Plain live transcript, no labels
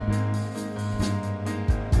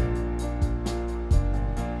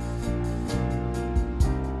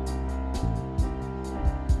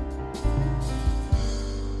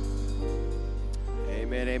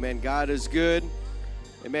Amen. God is good.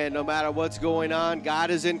 Amen. No matter what's going on,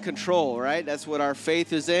 God is in control, right? That's what our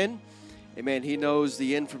faith is in. Amen. He knows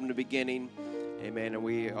the end from the beginning. Amen. And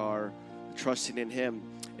we are trusting in Him.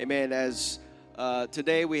 Amen. As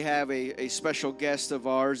today we have a special guest of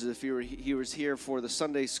ours. If he was here for the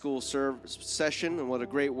Sunday school session, and what a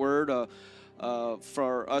great word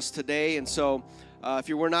for us today. And so if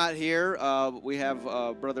you were not here, we have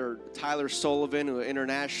Brother Tyler Sullivan, an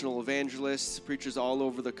international evangelist, preaches all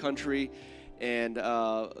over the country, and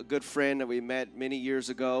a good friend that we met many years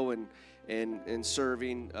ago and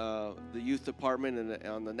serving the youth department and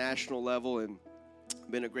on the national level, and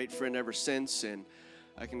been a great friend ever since. And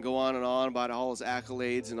I can go on and on about all his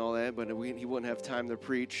accolades and all that, but he wouldn't have time to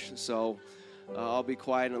preach, so I'll be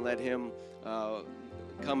quiet and let him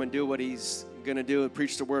come and do what he's going to do and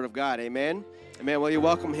preach the Word of God. Amen? Amen. Well, you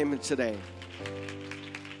welcome him today.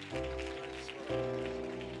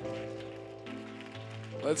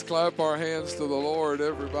 Let's clap our hands to the Lord,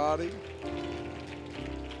 everybody.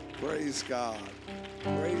 Praise God.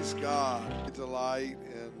 Praise God. A delight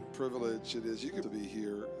and privilege it is you get to be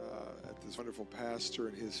here at this wonderful pastor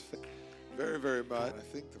and his family. Very, very much. I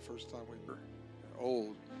think the first time we were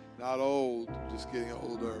old, not old, just getting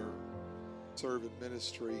older, serve in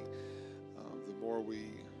ministry, the more we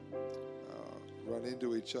run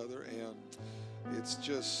into each other, and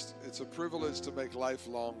it's a privilege to make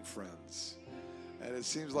lifelong friends. And it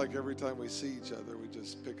seems like every time we see each other, we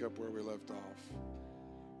just pick up where we left off.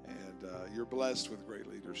 And you're blessed with great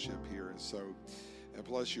leadership here, and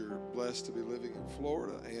plus you're blessed to be living in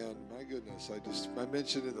Florida. And my goodness, I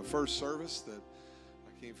mentioned in the first service that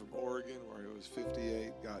I came from Oregon, where it was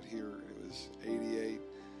 58, got here and it was 88,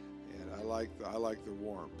 and I like the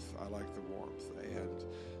warmth. I like the warmth, and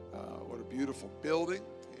what a beautiful building,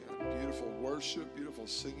 and beautiful worship, beautiful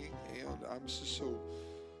singing, and I'm so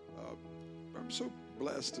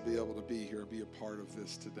blessed to be able to be here and be a part of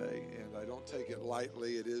this today, and I don't take it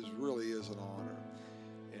lightly. It really is an honor,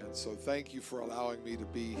 and so thank you for allowing me to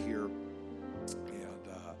be here. And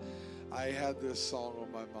I had this song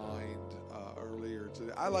on my mind earlier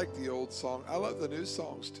today. I like the old song. I love the new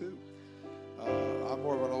songs too. I'm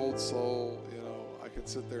more of an old soul, you know. I can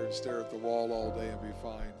sit there and stare at the wall all day and be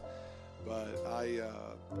fine. But I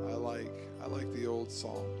like the old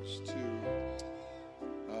songs too.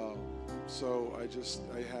 So I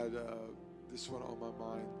had this one on my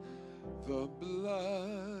mind. The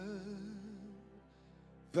blood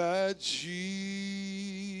that Jesus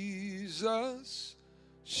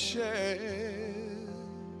shed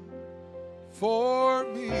for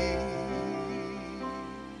me,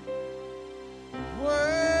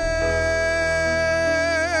 way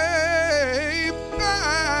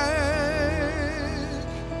back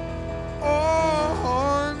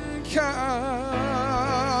on Calvary.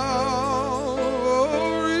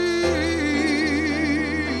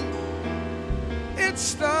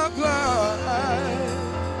 It's the blood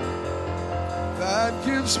that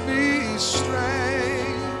gives me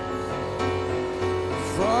strength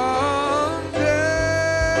from day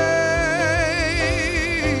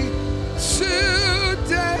to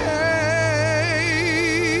day.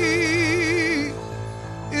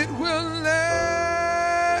 It will never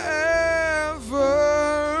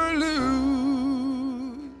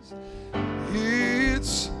lose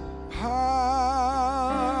its power.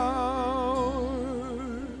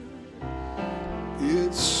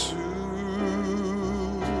 It soothes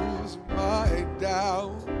my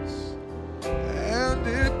doubts, and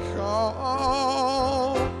it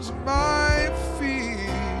calms my fears.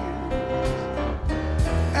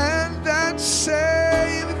 And that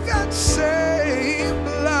same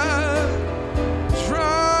blood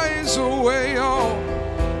dries away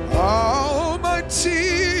all my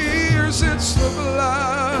tears. It's the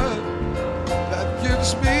blood that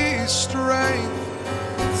gives me strength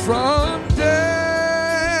from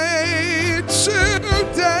day to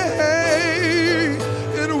day.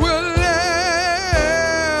 It will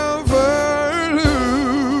never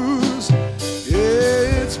lose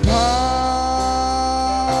its power,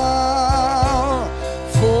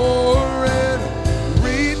 for it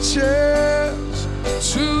reaches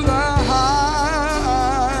to the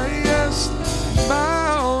highest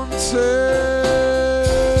mountain,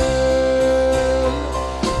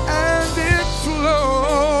 and it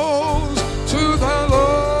flows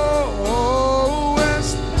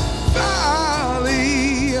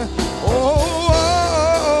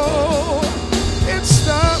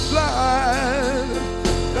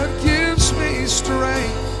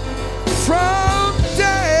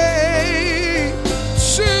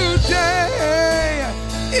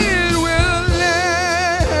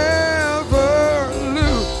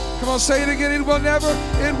say it again. It will never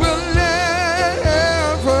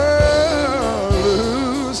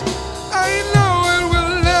lose. I know it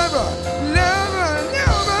will never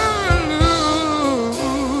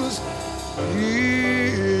lose its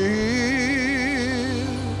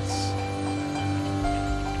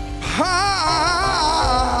power.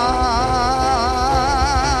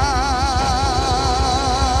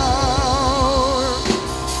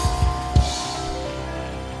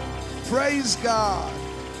 Praise God.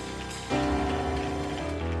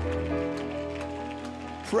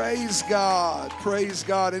 Praise God. Praise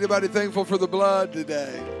God. Anybody thankful for the blood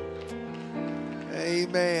today?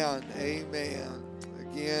 Amen. Amen.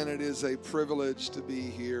 Again, it is a privilege to be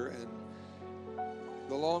here. And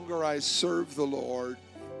the longer I serve the Lord,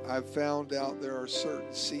 I've found out there are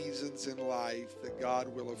certain seasons in life that God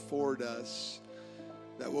will afford us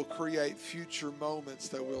that will create future moments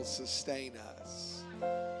that will sustain us.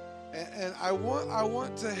 And I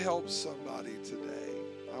want to help somebody today.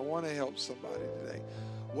 I want to help somebody today.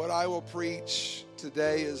 What I will preach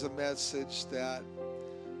today is a message that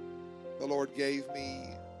the Lord gave me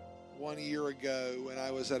 1 year ago when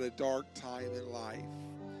I was at a dark time in life.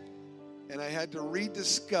 And I had to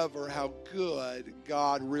rediscover how good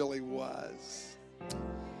God really was.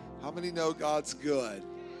 How many know God's good?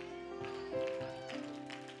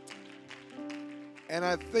 And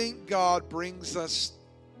I think God brings us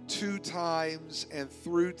to times and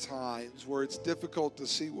through times where it's difficult to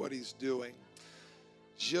see what He's doing,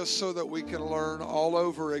 just so that we can learn all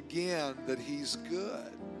over again that He's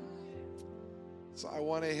good. So I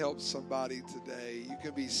want to help somebody today. You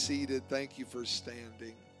can be seated. Thank you for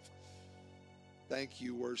standing. Thank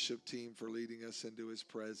you, worship team, for leading us into His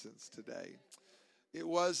presence today. It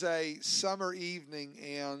was a summer evening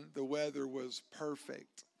and the weather was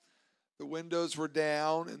perfect. The windows were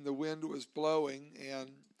down and the wind was blowing,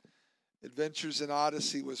 and Adventures in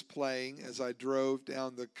Odyssey was playing as I drove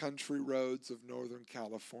down the country roads of Northern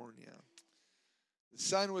California. The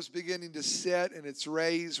sun was beginning to set and its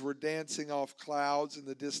rays were dancing off clouds in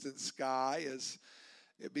the distant sky as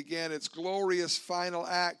it began its glorious final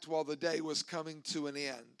act while the day was coming to an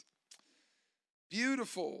end.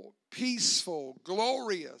 Beautiful, peaceful,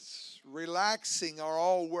 glorious, relaxing are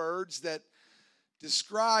all words that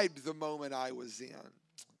described the moment I was in.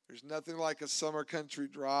 There's nothing like a summer country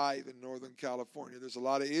drive in Northern California. There's a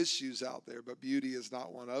lot of issues out there, but beauty is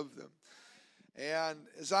not one of them. And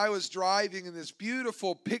as I was driving in this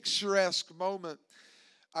beautiful, picturesque moment,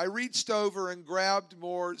 I reached over and grabbed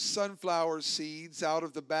more sunflower seeds out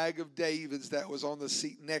of the bag of David's that was on the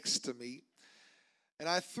seat next to me. And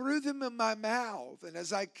I threw them in my mouth. And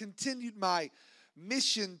as I continued my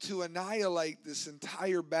mission to annihilate this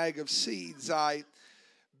entire bag of seeds, I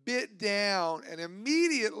bit down, and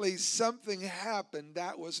immediately something happened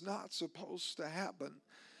that was not supposed to happen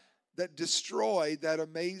that destroyed that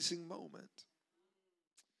amazing moment.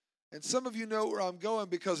 And some of you know where I'm going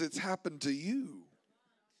because it's happened to you.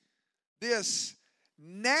 This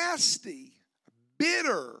nasty,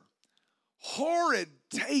 bitter, horrid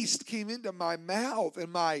taste came into my mouth,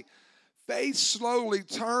 and my face slowly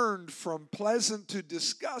turned from pleasant to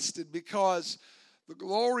disgusted because the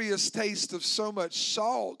glorious taste of so much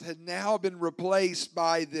salt had now been replaced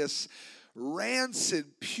by this rancid,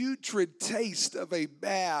 putrid taste of a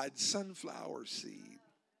bad sunflower seed.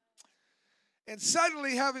 And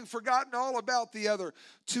suddenly, having forgotten all about the other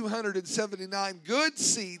 279 good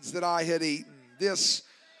seeds that I had eaten, this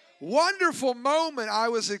wonderful moment I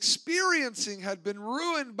was experiencing had been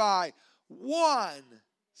ruined by one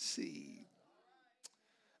seed.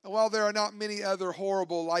 And while there are not many other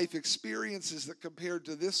horrible life experiences that compared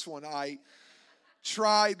to this one, I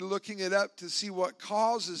tried looking it up to see what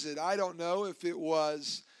causes it. I don't know if it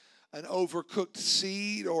was an overcooked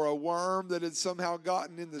seed or a worm that had somehow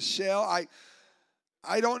gotten in the shell.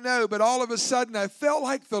 I don't know, but all of a sudden I felt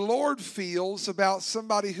like the Lord feels about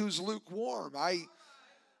somebody who's lukewarm. I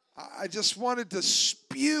just wanted to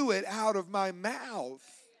spew it out of my mouth.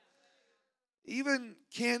 Even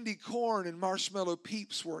candy corn and marshmallow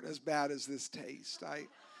peeps weren't as bad as this taste. I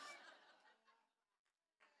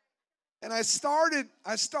started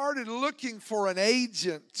looking for an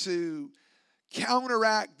agent to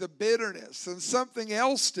counteract the bitterness and something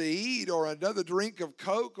else to eat or another drink of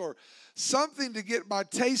Coke or something to get my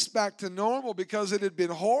taste back to normal because it had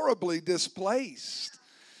been horribly displaced.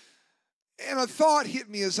 And a thought hit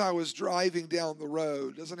me as I was driving down the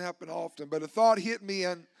road. Doesn't happen often, but a thought hit me,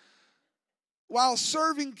 and while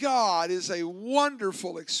serving God is a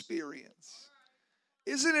wonderful experience,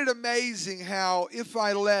 isn't it amazing how, if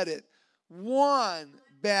I let it, one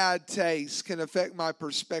bad taste can affect my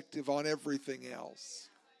perspective on everything else?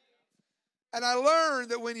 And I learned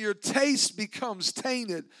that when your taste becomes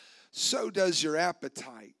tainted, so does your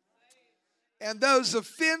appetite. And those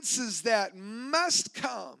offenses that must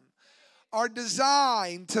come are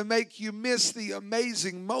designed to make you miss the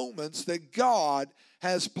amazing moments that God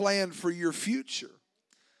has planned for your future.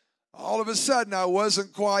 All of a sudden, I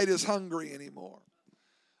wasn't quite as hungry anymore.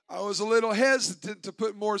 I was a little hesitant to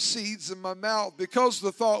put more seeds in my mouth because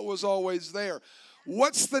the thought was always there.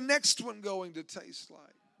 What's the next one going to taste like?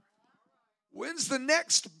 When's the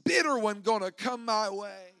next bitter one going to come my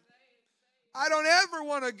way? I don't ever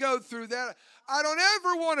want to go through that. I don't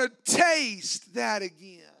ever want to taste that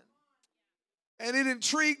again. And it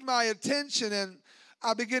intrigued my attention, and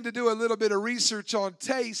I began to do a little bit of research on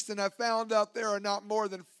taste, and I found out there are not more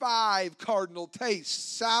than 5 cardinal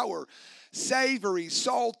tastes: sour, savory,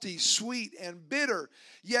 salty, sweet, and bitter.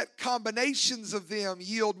 Yet combinations of them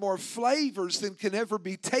yield more flavors than can ever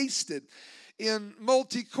be tasted. In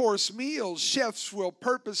multi-course meals, chefs will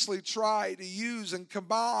purposely try to use and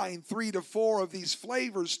combine 3 to 4 of these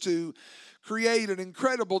flavors to create an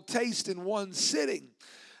incredible taste in one sitting.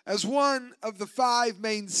 As one of the 5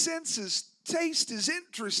 main senses, taste is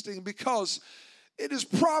interesting because it is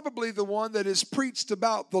probably the one that is preached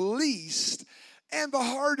about the least and the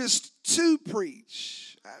hardest to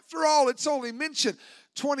preach. After all, it's only mentioned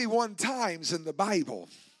 21 times in the Bible.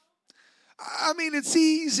 I mean, it's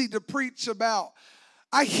easy to preach about.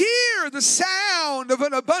 I hear the sound of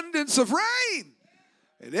an abundance of rain,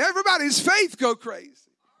 and everybody's faith go crazy.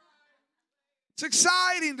 It's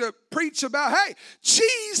exciting to preach about, hey,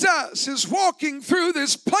 Jesus is walking through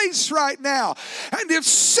this place right now, and if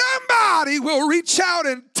somebody will reach out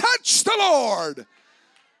and touch the Lord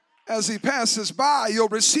as he passes by, you'll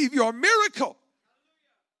receive your miracle.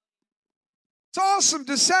 It's awesome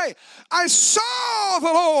to say, I saw the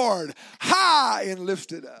Lord high and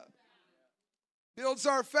lifted up. Builds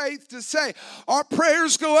our faith to say, our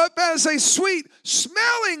prayers go up as a sweet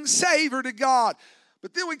smelling savor to God.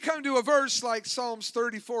 But then we come to a verse like Psalms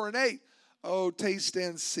 34 and 8. Oh, taste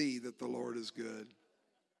and see that the Lord is good.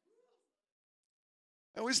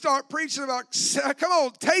 And we start preaching about, come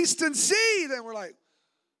on, taste and see. Then we're like,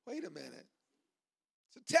 wait a minute.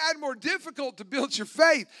 It's a tad more difficult to build your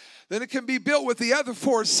faith than it can be built with the other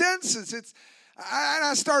 4 senses. And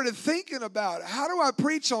I started thinking about, how do I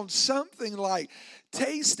preach on something like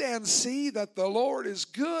taste and see that the Lord is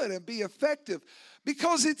good and be effective?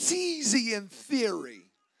 Because it's easy in theory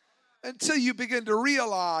until you begin to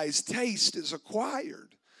realize taste is acquired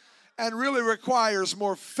and really requires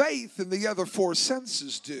more faith than the other 4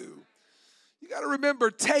 senses do. You got to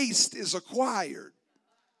remember, taste is acquired.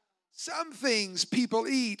 Some things people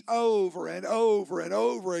eat over and over and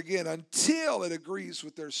over again until it agrees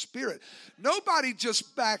with their spirit. Nobody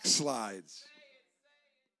just backslides.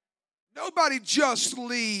 Nobody just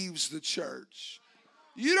leaves the church.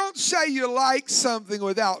 You don't say you like something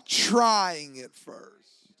without trying it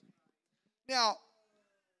first. Now,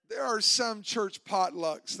 there are some church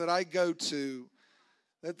potlucks that I go to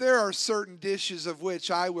that there are certain dishes of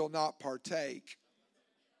which I will not partake.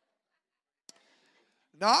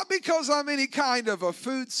 Not because I'm any kind of a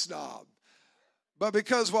food snob, but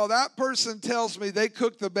because while that person tells me they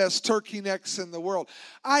cook the best turkey necks in the world,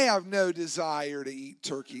 I have no desire to eat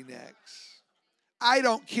turkey necks. I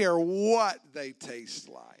don't care what they taste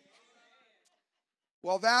like.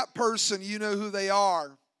 Well, that person, you know who they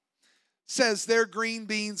are, says their green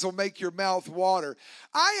beans will make your mouth water.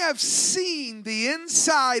 I have seen the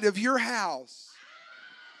inside of your house,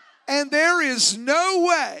 and there is no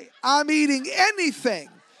way I'm eating anything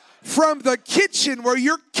from the kitchen where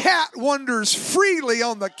your cat wanders freely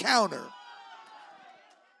on the counter.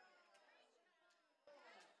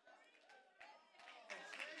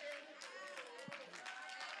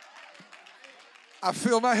 I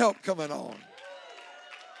feel my help coming on.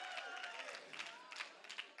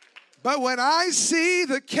 But when I see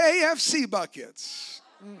the KFC buckets,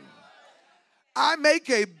 I make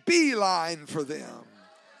a beeline for them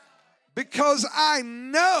because I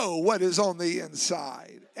know what is on the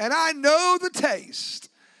inside and I know the taste,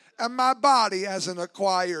 and my body has an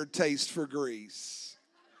acquired taste for grease.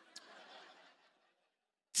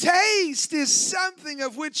 Taste is something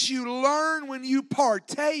of which you learn when you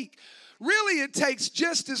partake. Really, it takes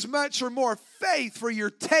just as much or more faith for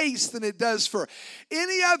your taste than it does for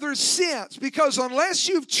any other sense, because unless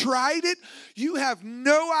you've tried it, you have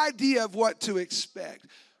no idea of what to expect.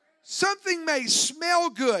 Something may smell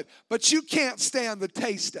good, but you can't stand the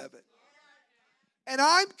taste of it. And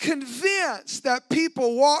I'm convinced that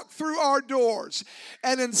people walk through our doors,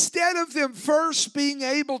 and instead of them first being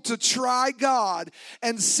able to try God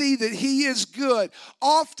and see that He is good,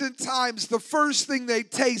 oftentimes the first thing they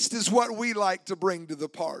taste is what we like to bring to the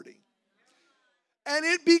party. And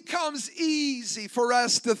it becomes easy for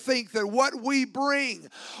us to think that what we bring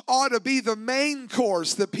ought to be the main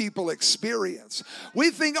course that people experience.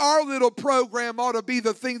 We think our little program ought to be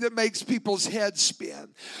the thing that makes people's heads spin.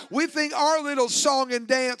 We think our little song and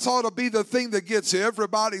dance ought to be the thing that gets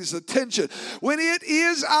everybody's attention. When it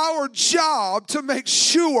is our job to make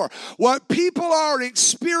sure what people are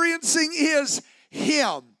experiencing is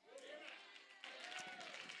Him.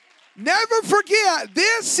 Never forget,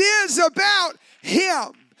 this is about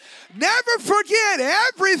Him. Never forget,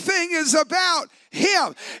 everything is about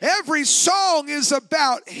Him. Every song is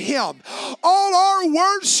about Him. All our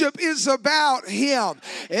worship is about Him.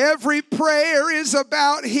 Every prayer is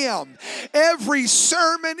about Him. Every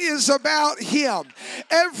sermon is about Him.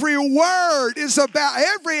 Every word is about,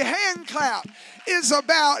 every hand clap is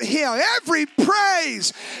about Him. Every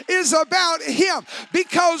praise is about Him,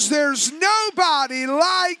 because there's nobody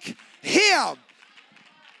like Him.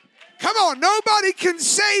 Come on, nobody can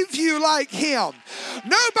save you like Him.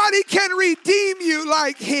 Nobody can redeem you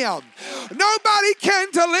like Him. Nobody can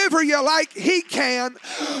deliver you like He can.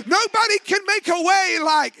 Nobody can make a way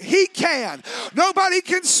like He can. Nobody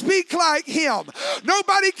can speak like Him.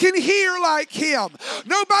 Nobody can hear like Him.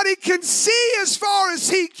 Nobody can see as far as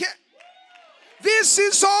He can. This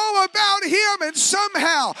is all about Him, and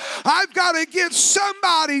somehow I've got to get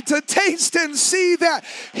somebody to taste and see that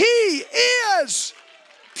He is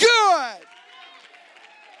good.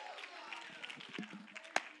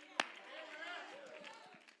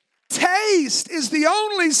 Taste is the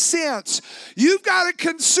only sense you've got to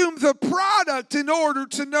consume the product in order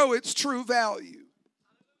to know its true value.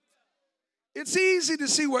 It's easy to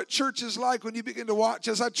see what church is like when you begin to watch.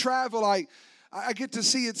 As I travel, I get to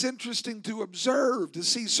see, it's interesting to observe, to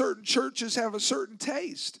see certain churches have a certain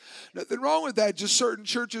taste. Nothing wrong with that, just certain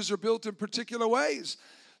churches are built in particular ways.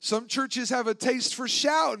 Some churches have a taste for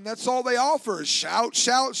shouting. That's all they offer is shout,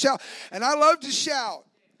 shout, shout. And I love to shout.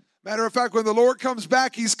 Matter of fact, when the Lord comes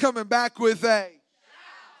back, He's coming back with a.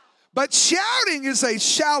 But shouting is a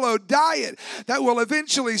shallow diet that will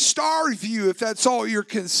eventually starve you if that's all you're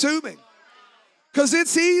consuming. Because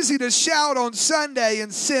it's easy to shout on Sunday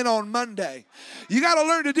and sin on Monday. You got to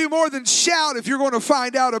learn to do more than shout if you're going to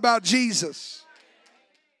find out about Jesus.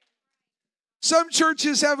 Some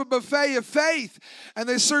churches have a buffet of faith, and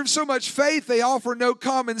they serve so much faith they offer no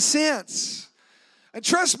common sense. And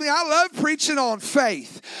trust me, I love preaching on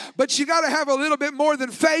faith, but you got to have a little bit more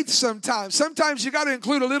than faith sometimes. Sometimes you got to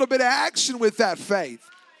include a little bit of action with that faith.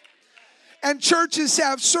 And churches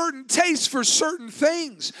have certain tastes for certain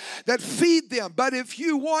things that feed them. But if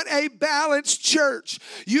you want a balanced church,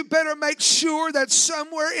 you better make sure that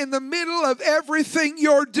somewhere in the middle of everything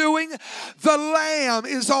you're doing, the Lamb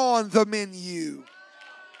is on the menu.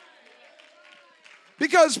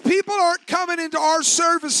 Because people aren't coming into our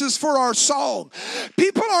services for our song.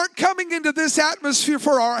 People aren't coming into this atmosphere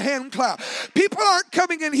for our hand clap. People aren't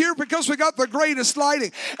coming in here because we got the greatest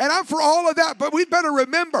lighting. And I'm for all of that, but we better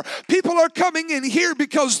remember, people are coming in here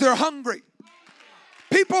because they're hungry.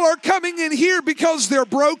 People are coming in here because they're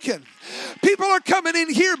broken. People are coming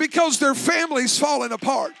in here because their family's falling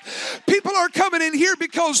apart. People are coming in here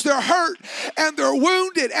because they're hurt and they're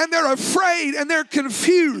wounded and they're afraid and they're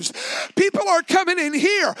confused. People are coming in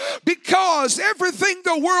here because everything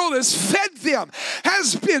the world has fed them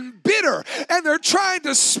has been bitter, and they're trying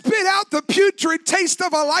to spit out the putrid taste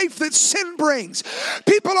of a life that sin brings.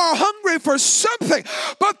 People are hungry for something,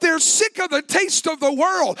 but they're sick of the taste of the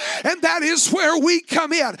world, and that is where we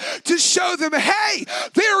come in to show them, hey,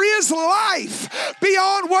 there is life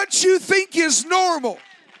beyond what you think is normal.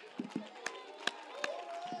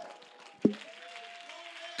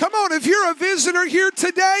 Come on, if you're a visitor here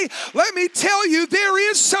today, let me tell you, there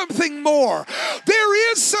is something more.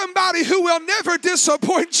 There is somebody who will never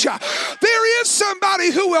disappoint you. There is somebody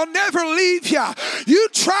who will never leave you. You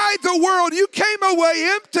tried the world. You came away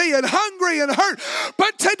empty and hungry and hurt.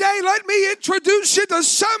 But today, let me introduce you to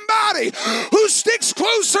somebody who sticks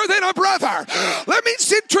closer than a brother. Let me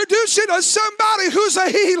introduce you to somebody who's a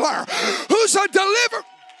healer, who's a deliverer.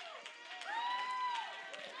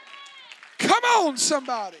 Come on,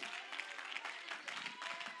 somebody.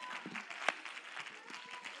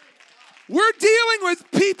 We're dealing with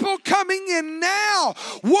people coming in now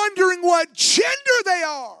wondering what gender they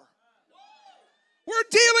are. We're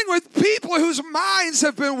dealing with people whose minds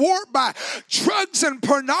have been warped by drugs and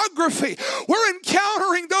pornography. We're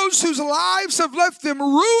encountering those whose lives have left them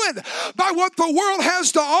ruined by what the world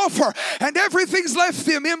has to offer. And everything's left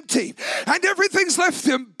them empty. And everything's left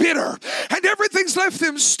them bitter. And everything's left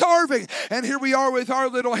them starving. And here we are with our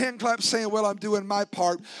little hand clap saying, well, I'm doing my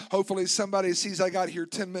part. Hopefully somebody sees I got here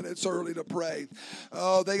 10 minutes early to pray.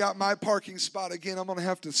 Oh, they got my parking spot again. I'm going to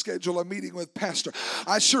have to schedule a meeting with Pastor.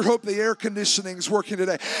 I sure hope the air conditioning's working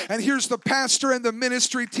today. And here's the pastor and the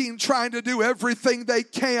ministry team trying to do everything they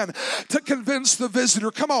can to convince the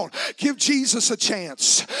visitor. Come on, give Jesus a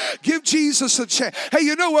chance. Give Jesus a chance. Hey,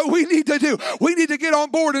 you know what we need to do? We need to get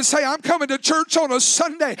on board and say, I'm coming to church on a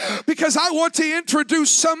Sunday because I want to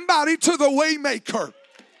introduce somebody to the Waymaker.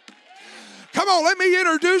 Come on, let me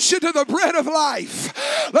introduce you to the bread of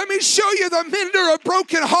life. Let me show you the mender of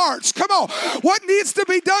broken hearts. Come on, what needs to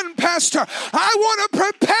be done, Pastor? I want to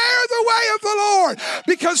prepare the way of the Lord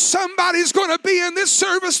because somebody's going to be in this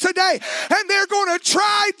service today and they're going to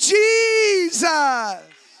try Jesus.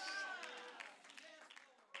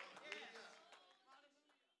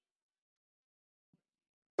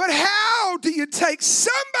 But how do you take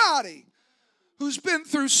somebody who's been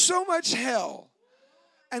through so much hell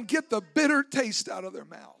and get the bitter taste out of their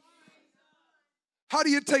mouth? How do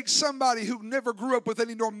you take somebody who never grew up with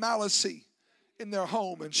any normalcy in their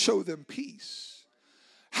home and show them peace?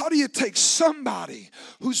 How do you take somebody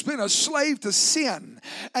who's been a slave to sin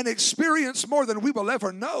and experienced more than we will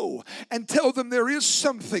ever know and tell them there is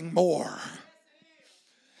something more?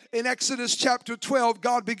 In Exodus chapter 12,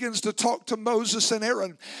 God begins to talk to Moses and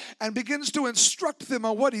Aaron and begins to instruct them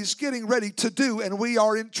on what he's getting ready to do. And we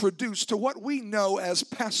are introduced to what we know as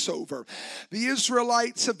Passover. The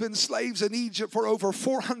Israelites have been slaves in Egypt for over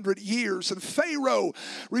 400 years. And Pharaoh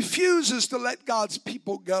refuses to let God's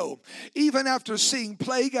people go, even after seeing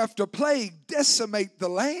plague after plague decimate the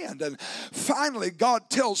land. And finally, God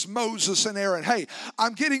tells Moses and Aaron, hey,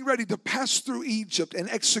 I'm getting ready to pass through Egypt and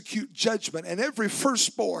execute judgment. And every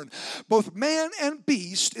firstborn, both man and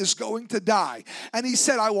beast, is going to die. And he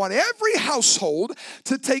said, I want every household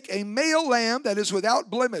to take a male lamb that is without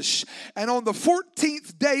blemish. And on the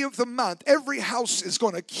 14th day of the month, every house is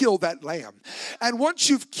going to kill that lamb. And once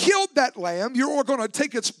you've killed that lamb, you're going to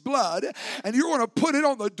take its blood and you're going to put it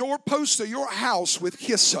on the doorpost of your house with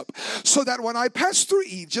hyssop, so that when I pass through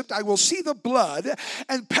Egypt, I will see the blood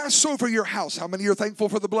and pass over your house. How many are thankful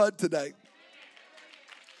for the blood today?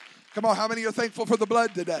 Come on, how many are thankful for the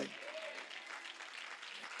blood today?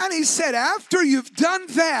 And he said, after you've done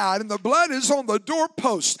that and the blood is on the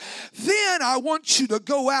doorpost, then I want you to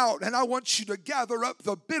go out and I want you to gather up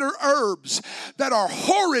the bitter herbs that are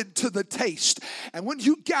horrid to the taste. And when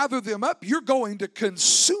you gather them up, you're going to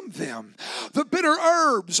consume them. The bitter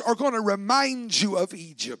herbs are going to remind you of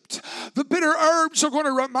Egypt. The bitter herbs are going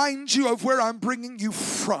to remind you of where I'm bringing you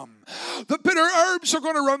from. The bitter herbs are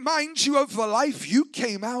going to remind you of the life you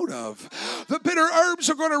came out of. The bitter herbs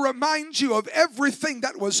are going to remind you of everything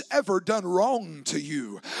that was ever done wrong to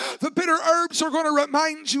you. The bitter herbs are going to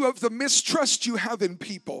remind you of the mistrust you have in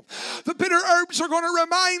people. The bitter herbs are going to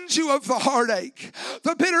remind you of the heartache.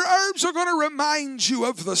 The bitter herbs are going to remind you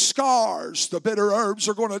of the scars. The bitter herbs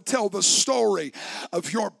are going to tell the story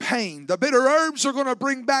of your pain. The bitter herbs are going to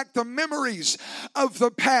bring back the memories of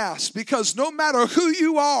the past, because no matter who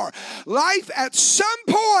you are, life at some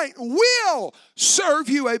point will serve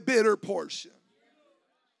you a bitter portion.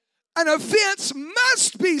 An offense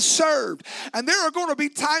must be served. And there are going to be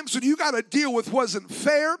times when you got to deal with what wasn't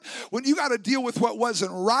fair, when you got to deal with what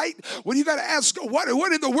wasn't right, when you got to ask what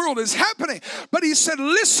in the world is happening. But he said,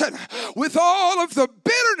 listen, with all of the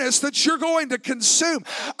bitterness that you're going to consume,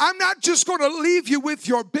 I'm not just going to leave you with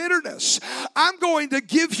your bitterness. I'm going to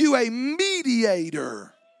give you a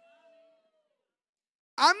mediator.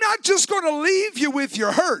 I'm not just going to leave you with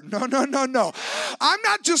your hurt. No. I'm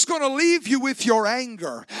not just going to leave you with your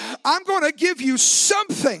anger. I'm going to give you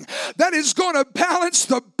something that is going to balance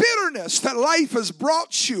the bitterness that life has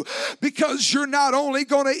brought you, because you're not only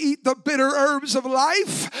going to eat the bitter herbs of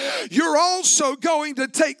life, you're also going to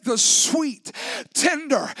take the sweet,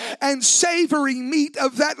 tender, and savory meat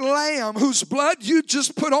of that lamb whose blood you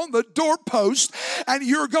just put on the doorpost, and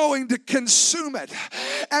you're going to consume it.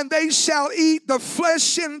 And they shall eat the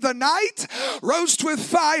flesh in the night, roast with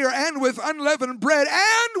fire and with unleavened bread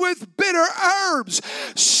and with bitter herbs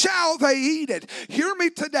shall they eat it. Hear me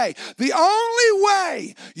today. The only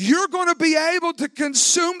way you're going to be able to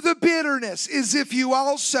consume the bitterness is if you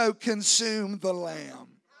also consume the lamb.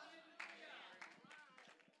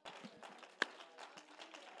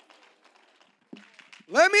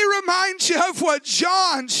 Let me remind you of what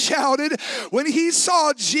John shouted when he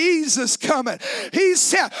saw Jesus coming. He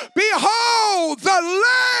said, behold, the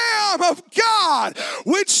Lamb of God,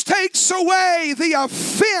 which takes away the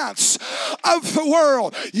offense of the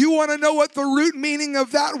world. You want to know what the root meaning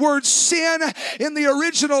of that word sin in the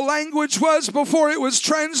original language was before it was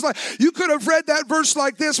translated? You could have read that verse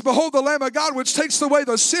like this, behold the Lamb of God, which takes away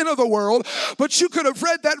the sin of the world. But you could have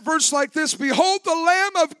read that verse like this, behold the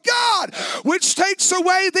Lamb of God, which takes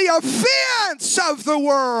away the offense of the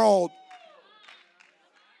world.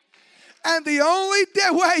 And the only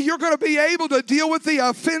way you're going to be able to deal with the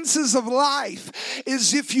offenses of life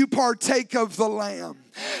is if you partake of the Lamb.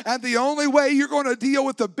 And the only way you're going to deal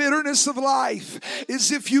with the bitterness of life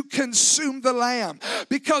is if you consume the Lamb.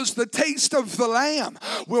 Because the taste of the Lamb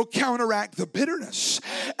will counteract the bitterness.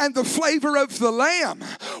 And the flavor of the Lamb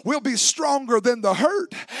will be stronger than the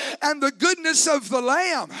hurt. And the goodness of the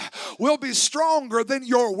Lamb will be stronger than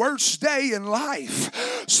your worst day in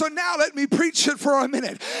life. So now let me preach it for a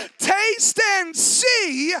minute. Taste and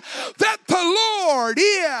see that the Lord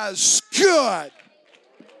is good.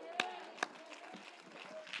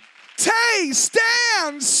 Taste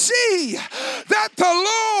and see that the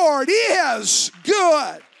Lord is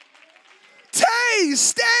good.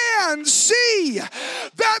 Taste and see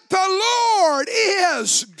that the Lord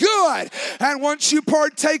is good. And once you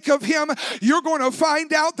partake of Him, you're going to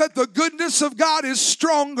find out that the goodness of God is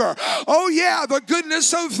stronger. Oh yeah, the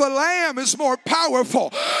goodness of the Lamb is more powerful.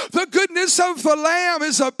 The goodness of the Lamb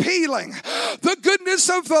is appealing. The goodness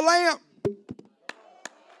of the Lamb,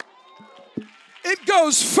 it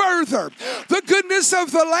goes further. The goodness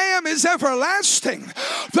of the Lamb is everlasting.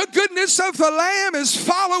 The goodness of the Lamb is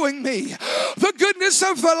following me. The goodness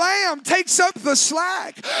of the Lamb takes up the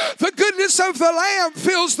slack. The goodness of the Lamb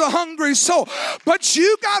fills the hungry soul. But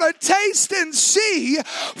you got to taste and see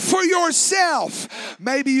for yourself.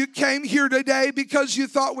 Maybe you came here today because you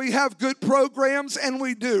thought we have good programs, and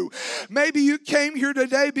we do. Maybe you came here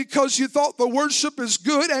today because you thought the worship is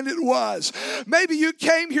good, and it was. Maybe you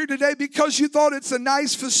came here today because you thought it's a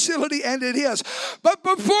nice facility, and it is. But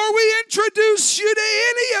before we introduce you to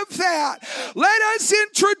any of that, let us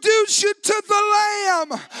introduce you to the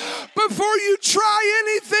Lamb. Before you try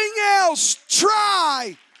anything else,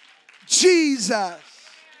 try Jesus.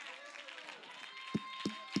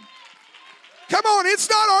 Come on, it's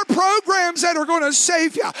not our programs that are going to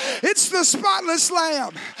save you. It's the spotless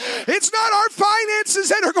Lamb. It's not our finances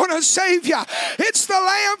that are going to save you. It's the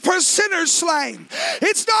Lamb for sinners slain.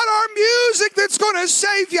 It's not our music that's going to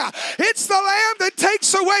save you. It's the Lamb that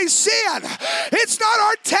takes away sin. It's not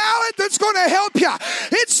our talent that's going to help you.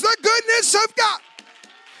 It's the goodness of God.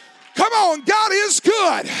 Come on, God is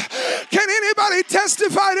good. Can anybody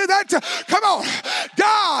testify to that? Come on,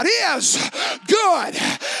 God is good.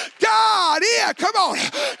 God is, come on,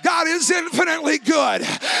 God is infinitely good.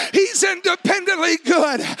 He's independently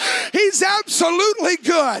good. He's absolutely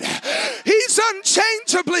good. He's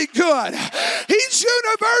unchangeably good. He's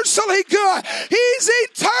universally good. He's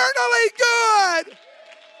eternally good.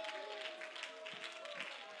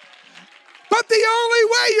 But the only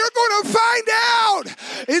way you're going to find out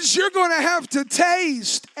is you're going to have to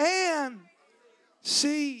taste and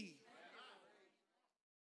see.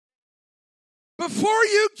 Before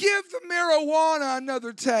you give the marijuana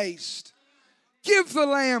another taste, give the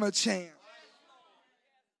Lamb a chance.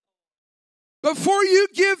 Before you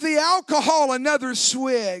give the alcohol another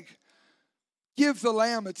swig, give the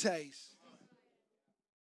Lamb a taste.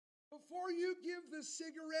 Before you give the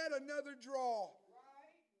cigarette another draw,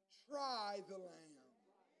 try the Lamb.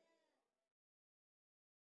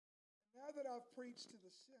 Now that I've preached to the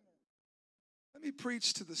sinner, let me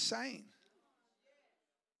preach to the saint.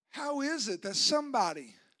 How is it that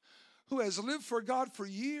somebody who has lived for God for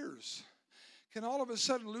years can all of a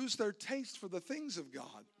sudden lose their taste for the things of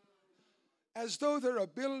God, as though their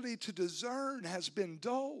ability to discern has been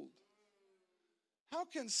dulled? How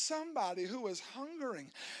can somebody who is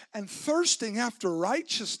hungering and thirsting after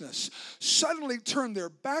righteousness suddenly turn their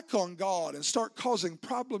back on God and start causing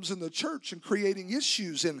problems in the church and creating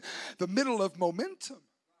issues in the middle of momentum?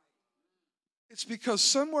 It's because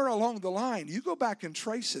somewhere along the line, you go back and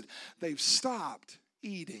trace it, they've stopped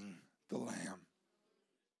eating the Lamb.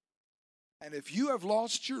 And if you have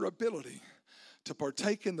lost your ability to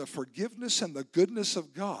partake in the forgiveness and the goodness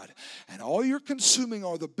of God, and all you're consuming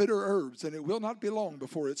are the bitter herbs, and it will not be long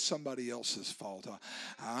before it's somebody else's fault.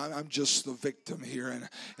 I'm just the victim here, and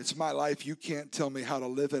it's my life. You can't tell me how to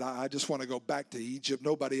live it. I just want to go back to Egypt.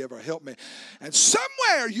 Nobody ever helped me. And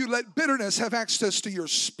somewhere you let bitterness have access to your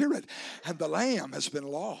spirit, and the Lamb has been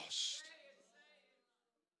lost.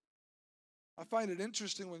 I find it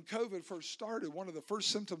interesting when COVID first started, one of the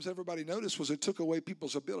first symptoms everybody noticed was it took away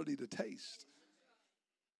people's ability to taste.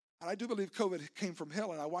 And I do believe COVID came from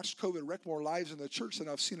hell, and I watched COVID wreck more lives in the church than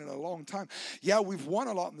I've seen in a long time. Yeah, we've won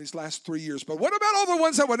a lot in these last 3 years, but what about all the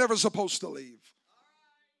ones that were never supposed to leave?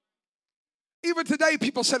 Even today,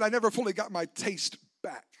 people said I never fully got my taste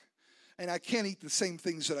back. And I can't eat the same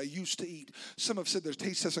things that I used to eat. Some have said their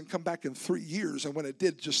taste hasn't come back in 3 years. And when it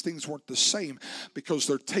did, just things weren't the same because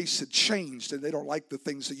their taste had changed and they don't like the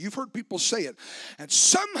things that you've heard people say it. And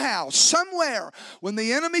somehow, somewhere, when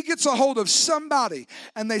the enemy gets a hold of somebody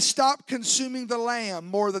and they stop consuming the lamb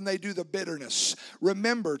more than they do the bitterness,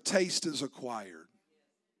 remember, taste is acquired.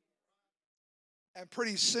 And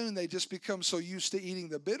pretty soon they just become so used to eating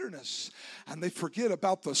the bitterness and they forget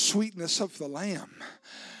about the sweetness of the lamb.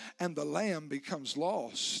 And the lamb becomes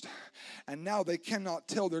lost. And now they cannot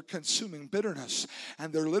tell they're consuming bitterness.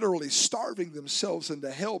 And they're literally starving themselves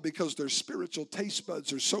into hell because their spiritual taste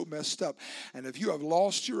buds are so messed up. And if you have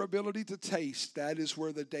lost your ability to taste, that is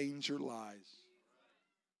where the danger lies.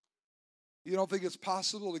 You don't think it's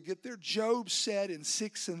possible to get there? Job said in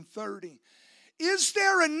 6:30, is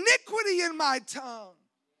there iniquity in my tongue?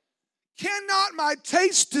 Cannot my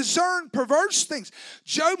taste discern perverse things?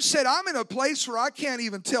 Job said, I'm in a place where I can't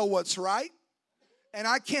even tell what's right. And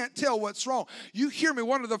I can't tell what's wrong. You hear me,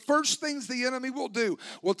 one of the first things the enemy will do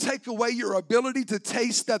will take away your ability to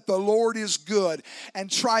taste that the Lord is good and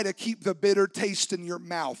try to keep the bitter taste in your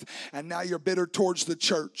mouth. And now you're bitter towards the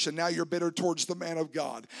church. And now you're bitter towards the man of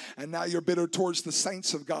God. And now you're bitter towards the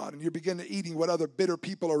saints of God. And you begin to eating what other bitter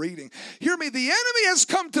people are eating. Hear me, the enemy has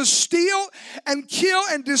come to steal and kill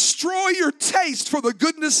and destroy your taste for the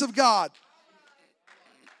goodness of God.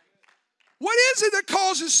 What is it that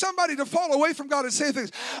causes somebody to fall away from God and say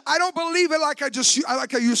things? I don't believe it like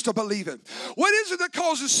I used to believe it. What is it that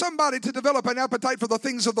causes somebody to develop an appetite for the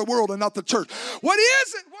things of the world and not the church? What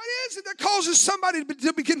is it that causes somebody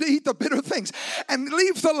to begin to eat the bitter things and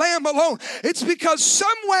leave the lamb alone? It's because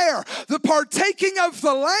somewhere the partaking of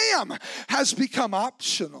the lamb has become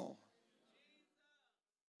optional.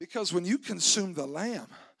 Because when you consume the lamb,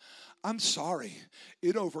 I'm sorry,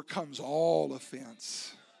 it overcomes all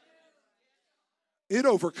offense. It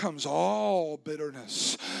overcomes all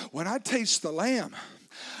bitterness. When I taste the lamb,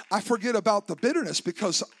 I forget about the bitterness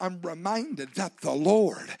because I'm reminded that the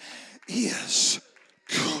Lord is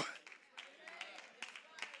good.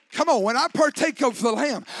 Come on, when I partake of the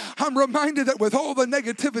lamb, I'm reminded that with all the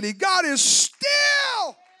negativity, God is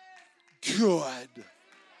still good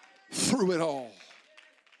through it all.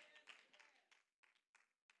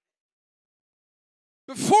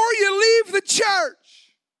 Before you leave the church,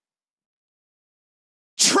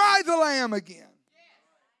 try the lamb again.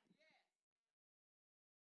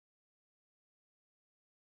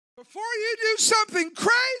 Before you do something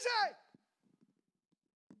crazy,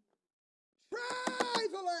 try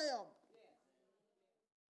the lamb.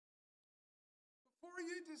 Before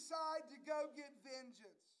you decide to go get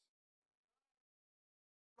vengeance,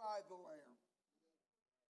 try the lamb.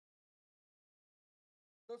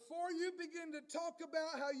 Before you begin to talk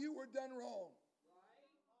about how you were done wrong,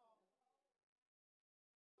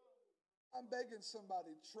 I'm begging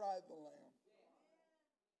somebody, try the lamb.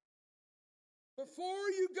 Before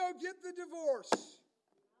you go get the divorce,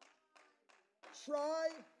 try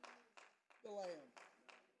the lamb.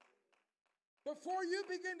 Before you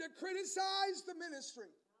begin to criticize the ministry,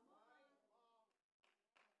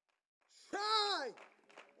 try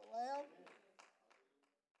the lamb.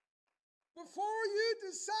 Before you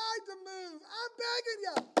decide to move, I'm begging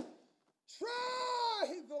you,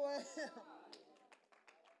 try the lamb.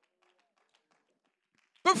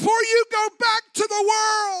 Before you go back to the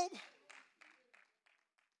world,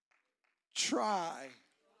 try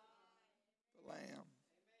the lamb.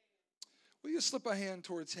 Will you slip a hand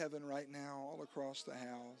towards heaven right now, all across the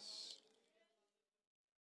house?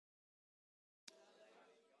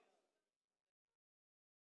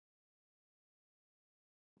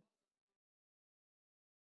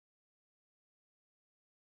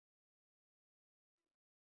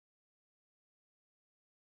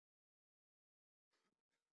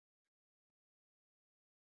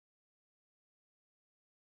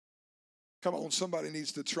 Come on, somebody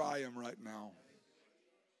needs to try him right now.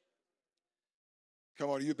 Come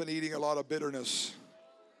on, you've been eating a lot of bitterness.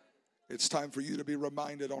 It's time for you to be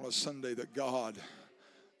reminded on a Sunday that God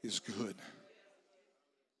is good.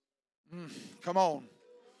 Come on.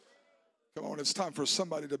 Come on, it's time for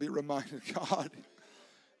somebody to be reminded God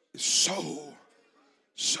is so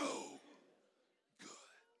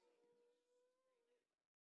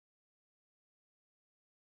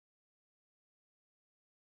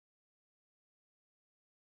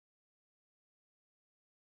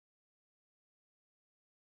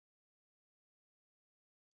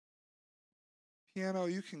Piano,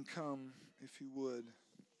 you can come if you would.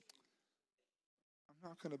 I'm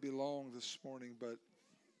not going to be long this morning, but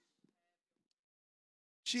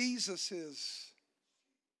Jesus is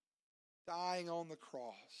dying on the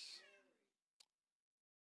cross.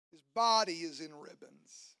 His body is in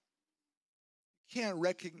ribbons. You can't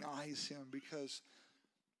recognize him because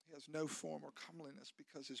he has no form or comeliness,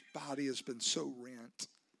 because his body has been so rent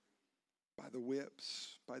by the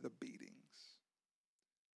whips, by the beatings.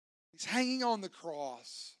 He's hanging on the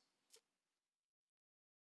cross.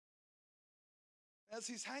 As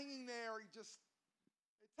he's hanging there, it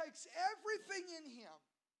takes everything in him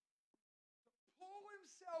to pull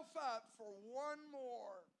himself up for one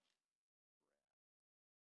more.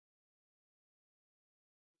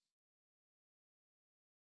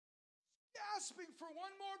 Gasping for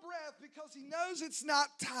one more breath because he knows it's not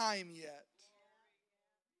time yet.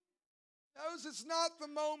 Knows it's not the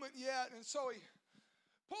moment yet. And so he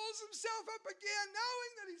pulls himself up again,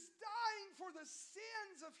 knowing that he's dying for the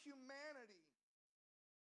sins of humanity.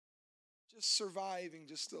 Just surviving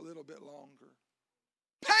just a little bit longer.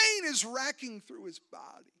 Pain is racking through his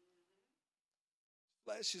body.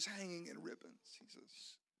 Flesh is hanging in ribbons. He's a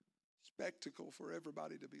spectacle for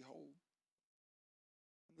everybody to behold.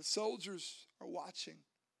 And the soldiers are watching.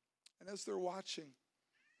 And as they're watching,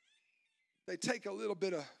 they take a little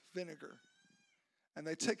bit of vinegar and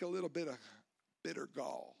they take a little bit of bitter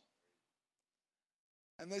gall.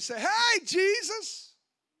 And they say, "Hey, Jesus,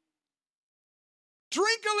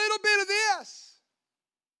 drink a little bit of this.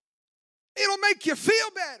 It'll make you feel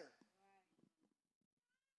better.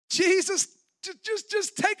 Jesus,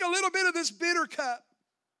 just take a little bit of this bitter cup.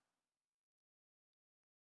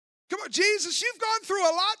 Come on, Jesus, you've gone through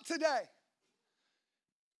a lot today.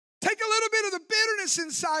 Take a little bit of the bitterness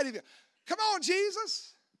inside of you. Come on,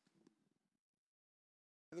 Jesus."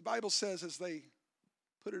 And the Bible says as they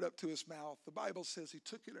put it up to his mouth, the Bible says he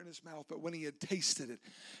took it in his mouth, but when he had tasted it,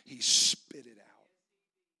 he spit it out.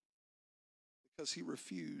 Because he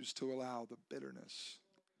refused to allow the bitterness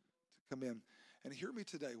to come in. And hear me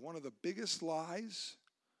today, one of the biggest lies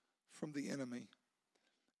from the enemy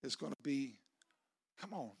is going to be,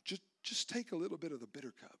 come on, just take a little bit of the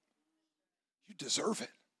bitter cup. You deserve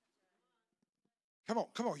it. Come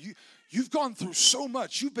on. You've gone through so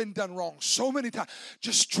much. You've been done wrong so many times.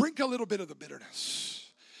 Just drink a little bit of the bitterness.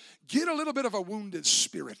 Get a little bit of a wounded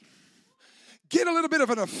spirit. Get a little bit of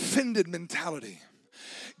an offended mentality.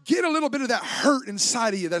 Get a little bit of that hurt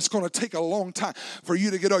inside of you that's going to take a long time for you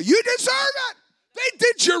to get over. You deserve it. They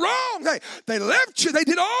did you wrong. They left you. They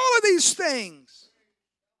did all of these things.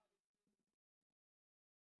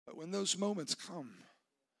 But when those moments come,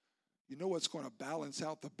 you know what's going to balance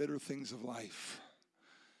out the bitter things of life?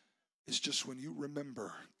 It's just when you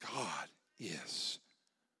remember God is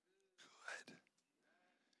good.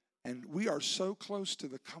 And we are so close to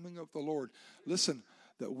the coming of the Lord. Listen,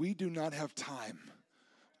 that we do not have time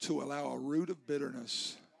to allow a root of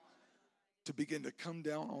bitterness to begin to come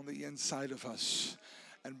down on the inside of us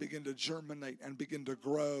and begin to germinate and begin to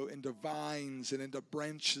grow into vines and into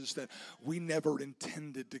branches that we never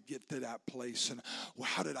intended to get to that place. And well,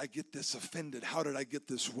 how did I get this offended? How did I get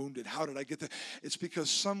this wounded? How did I get that? It's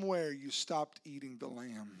because somewhere you stopped eating the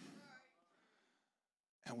lamb.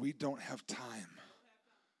 And we don't have time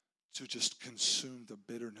to just consume the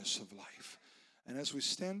bitterness of life. And as we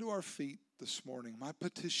stand to our feet this morning, my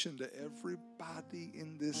petition to everybody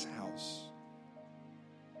in this house,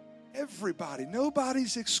 everybody,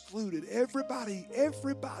 nobody's excluded,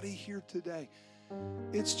 everybody here today,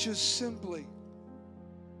 it's just simply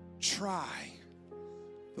try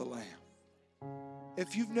the Lamb.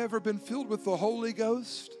 If you've never been filled with the Holy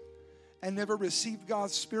Ghost and never received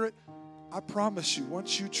God's Spirit, I promise you,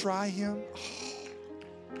 once you try Him,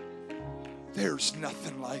 there's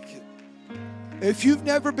nothing like it. If you've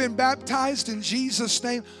never been baptized in Jesus'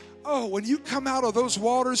 name, when you come out of those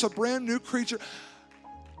waters a brand new creature,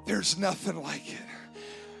 there's nothing like it.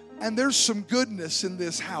 And there's some goodness in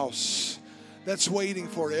this house that's waiting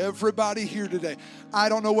for everybody here today. I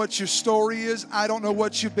don't know what your story is. I don't know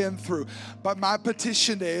what you've been through. But my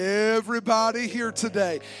petition to everybody here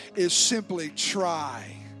today is simply try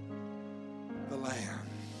the Lamb.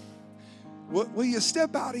 Will you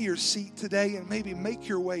step out of your seat today and maybe make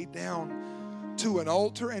your way down to an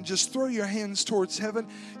altar and just throw your hands towards heaven?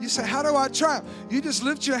 You say, how do I try? You just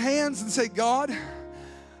lift your hands and say, God,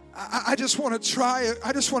 I just want to try it.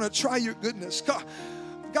 I just want to try your goodness. God,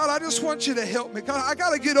 I just want you to help me. God, I got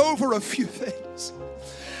to get over a few things.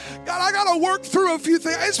 God, I got to work through a few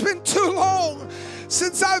things. It's been too long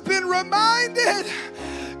since I've been reminded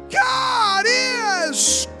God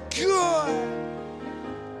is good.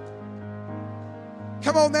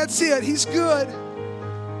 Come on, that's it. He's good.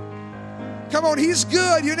 Come on, He's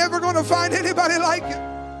good. You're never going to find anybody like Him.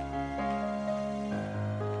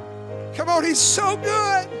 Come on, He's so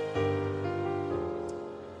good.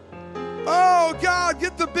 Oh, God,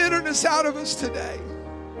 get the bitterness out of us today.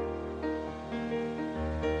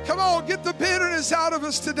 Come on, get the bitterness out of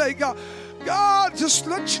us today, God. God, just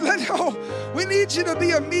let go. We need you to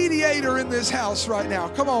be a mediator in this house right now.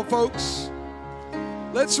 Come on, folks.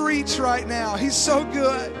 Let's reach right now. He's so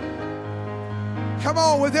good. Come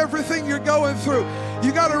on, with everything you're going through,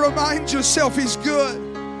 you got to remind yourself He's good.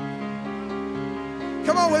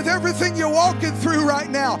 Come on, with everything you're walking through right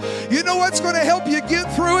now, you know what's going to help you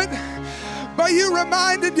get through it? By you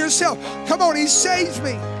reminding yourself, come on, He saved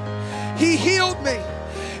me. He healed me.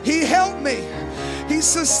 He helped me. He's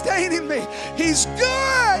sustaining me. He's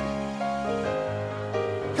good.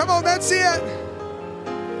 Come on, that's it.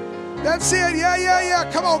 That's it. Yeah.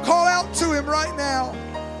 Come on, call out to Him right now.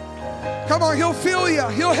 Come on, He'll fill you.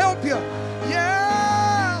 He'll help you.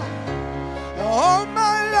 Yeah. All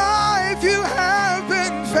my life you have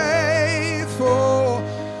been faithful.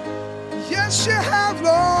 Yes, you have,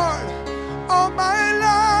 Lord. All my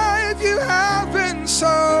life you have been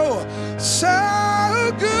so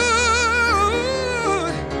good.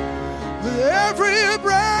 With every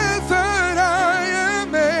breath that I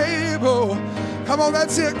am able. Come on,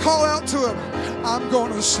 that's it. Call out to Him. I'm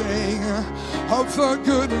going to sing of the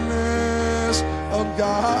goodness of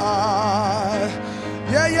God.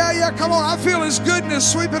 Yeah. Come on, I feel His goodness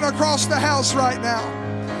sweeping across the house right now.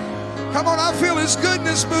 Come on, I feel His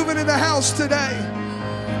goodness moving in the house today.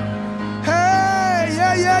 Hey,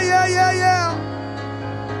 yeah.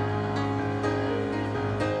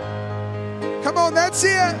 Come on, that's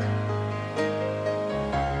it.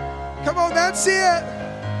 Come on, that's it.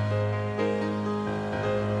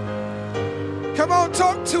 Come on,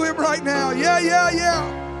 talk to Him right now.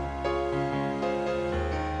 Yeah.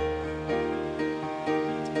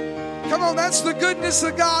 Come on, that's the goodness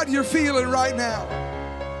of God you're feeling right now.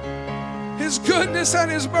 His goodness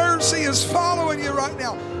and His mercy is following you right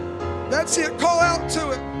now. That's it. Call out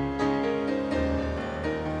to Him.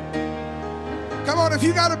 Come on, if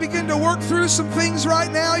you got to begin to work through some things right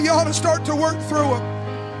now, you ought to start to work through them.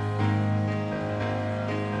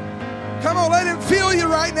 Come on, let Him fill you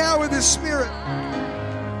right now with His Spirit.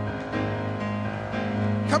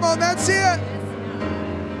 Come on, that's it.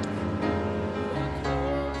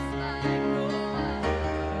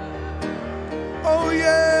 Oh,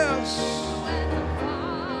 yes.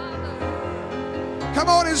 Come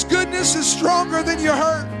on, His goodness is stronger than your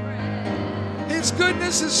hurt. His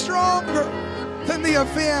goodness is stronger than the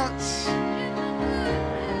offense.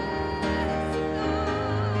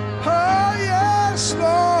 Oh, yes,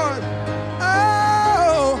 Lord.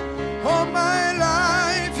 Oh, all my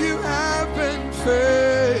life you have been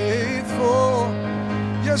faithful.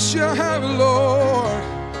 Yes, you have, Lord.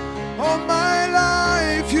 All my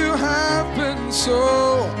life you have been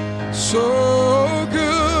so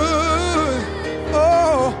good.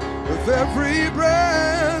 Oh, with every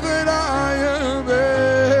breath that I am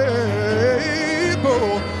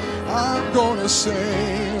able, I'm gonna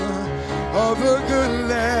sing of the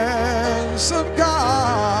goodness of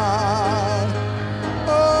God.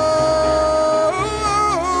 Oh,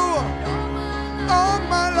 all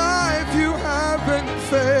my life you have been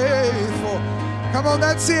faithful. Come on,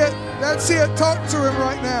 that's it. That's it. Talk to Him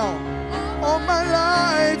right now. All my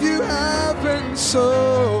life you have been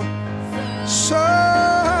so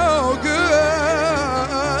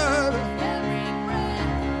good.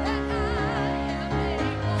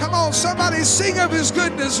 Come on, somebody sing of His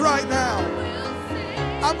goodness right now.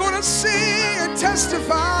 I'm going to sing and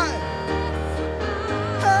testify.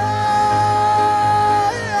 Hey,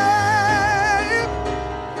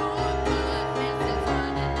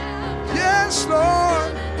 yes,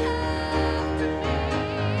 Lord.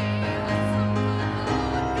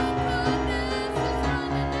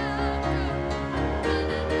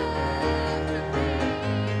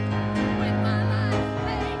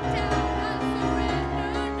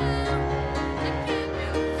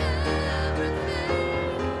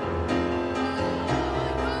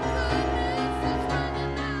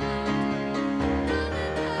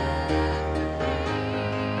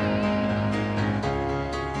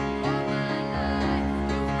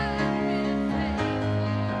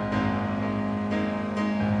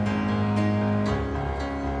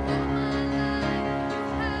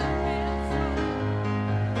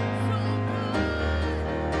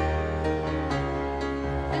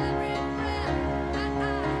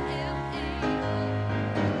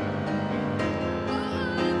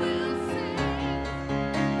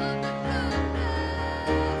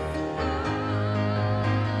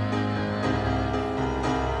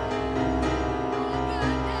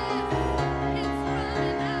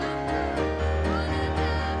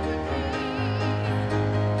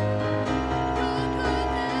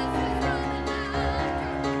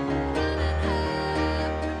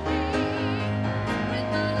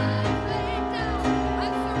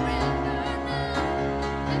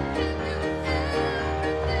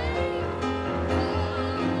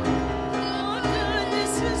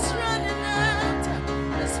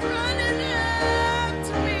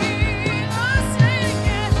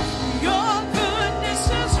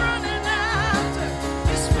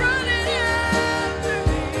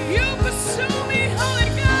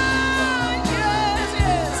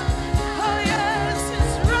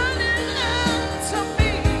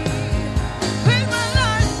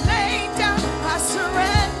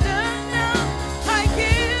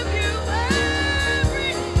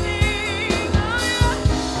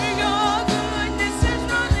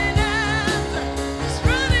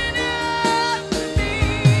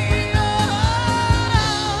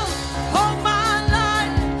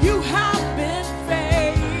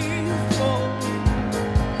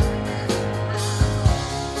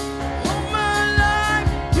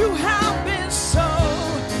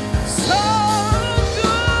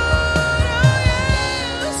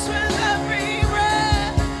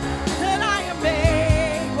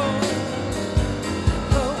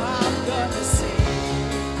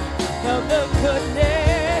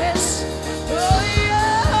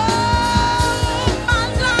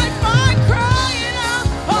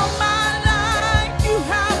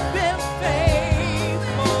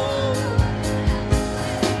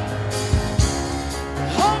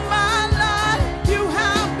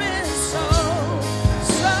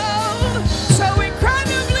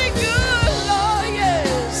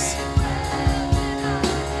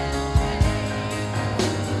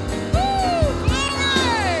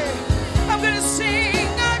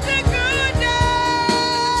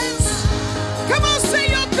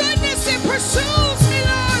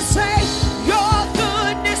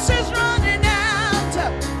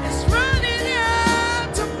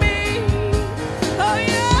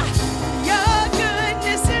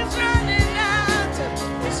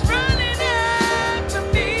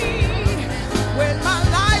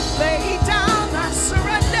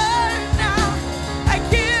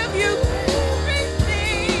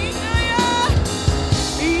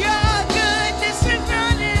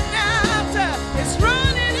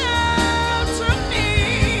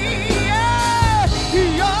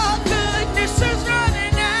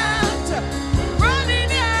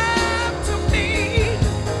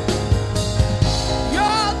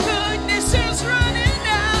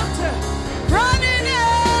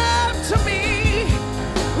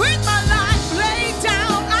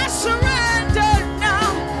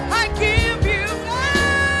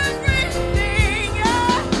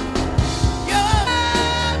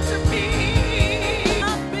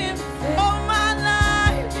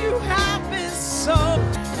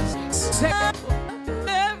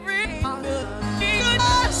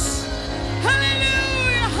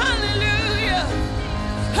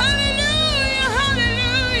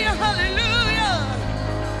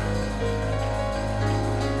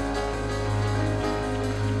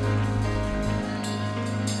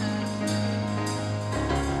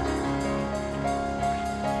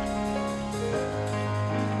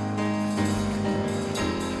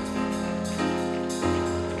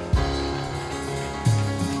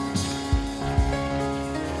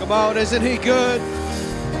 Come on, isn't he good?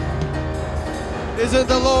 Isn't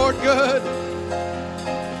the Lord good?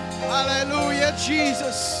 Hallelujah,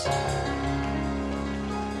 Jesus.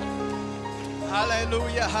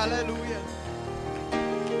 Hallelujah, hallelujah.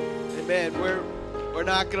 Amen. We're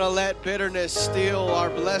not going to let bitterness steal our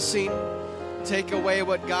blessing, take away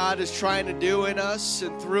what God is trying to do in us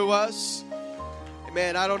and through us.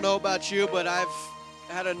 Amen. I don't know about you, but I've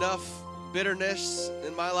had enough bitterness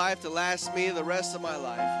in my life to last me the rest of my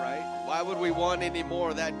life, right? Why would we want any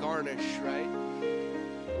more of that garnish, right?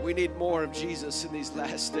 We need more of Jesus in these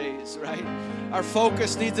last days, right? Our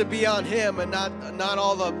focus needs to be on him and not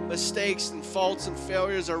all the mistakes and faults and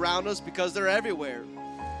failures around us, because they're everywhere.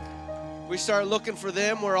 If we start looking for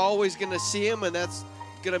them, we're always going to see them, and that's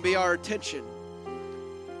going to be our attention.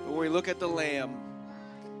 But when we look at the Lamb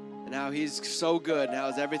and how he's so good and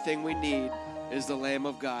how everything we need is the Lamb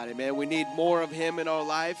of God. Amen. We need more of him in our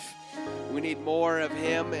life. We need more of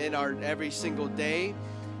him in our every single day.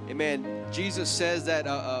 Amen. Jesus says that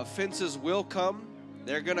offenses will come.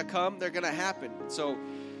 They're going to come. They're going to happen. So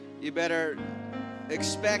you better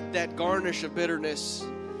expect that garnish of bitterness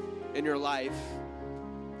in your life.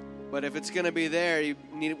 But if it's going to be there,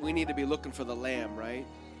 we need to be looking for the Lamb, right?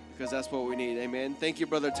 Because that's what we need. Amen. Thank you,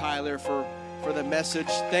 Brother Tyler, for the message.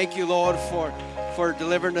 Thank you, Lord, for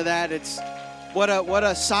delivering to that. It's what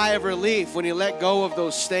a sigh of relief when you let go of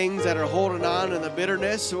those things that are holding on in the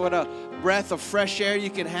bitterness. What a breath of fresh air you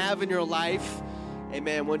can have in your life.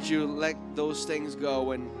 Amen. Once you let those things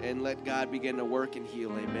go and let God begin to work and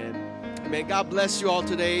heal. Amen. Amen. God bless you all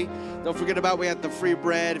today. Don't forget about we have the free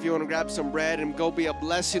bread. If you want to grab some bread and go be a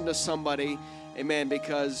blessing to somebody. Amen.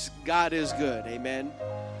 Because God is good. Amen.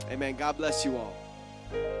 Amen. God bless you all.